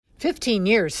15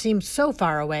 years seemed so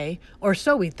far away, or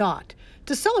so we thought.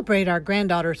 To celebrate our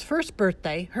granddaughter's first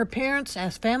birthday, her parents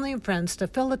asked family and friends to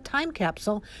fill a time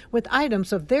capsule with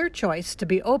items of their choice to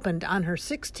be opened on her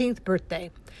 16th birthday.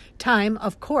 Time,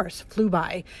 of course, flew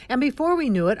by, and before we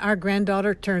knew it, our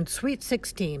granddaughter turned sweet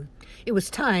 16. It was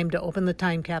time to open the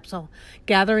time capsule.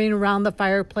 Gathering around the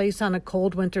fireplace on a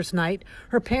cold winter's night,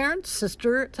 her parents,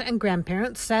 sisters, and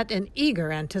grandparents sat in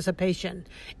eager anticipation.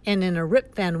 And in a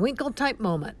Rip Van Winkle-type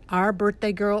moment, our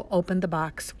birthday girl opened the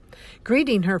box.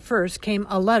 Greeting her first came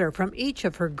a letter from each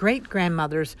of her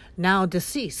great-grandmothers, now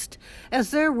deceased.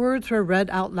 As their words were read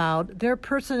out loud, their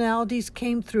personalities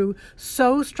came through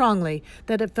so strongly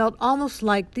that it felt almost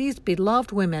like these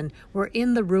beloved women were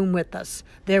in the room with us.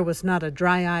 There was not a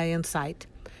dry eye in sight.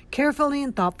 Carefully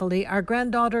and thoughtfully, our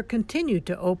granddaughter continued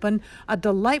to open a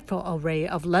delightful array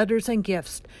of letters and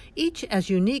gifts, each as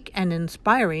unique and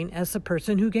inspiring as the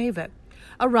person who gave it.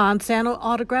 A Ron Santo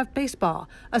autographed baseball,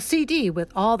 a CD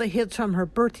with all the hits from her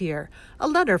birth year, a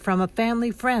letter from a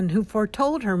family friend who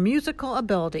foretold her musical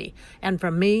ability, and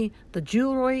from me, the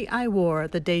jewelry I wore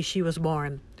the day she was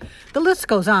born. The list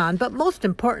goes on, but most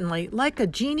importantly, like a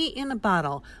genie in a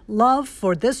bottle, love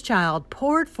for this child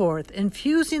poured forth,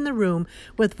 infusing the room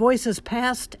with voices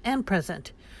past and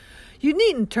present. You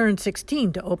needn't turn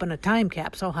 16 to open a time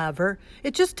capsule, however.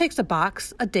 It just takes a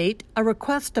box, a date, a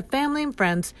request to family and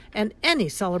friends, and any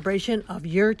celebration of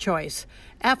your choice.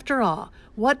 After all,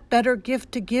 what better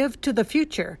gift to give to the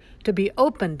future, to be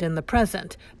opened in the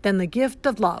present, than the gift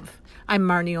of love? I'm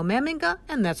Marnie O, Mamminga,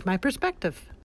 and that's my perspective.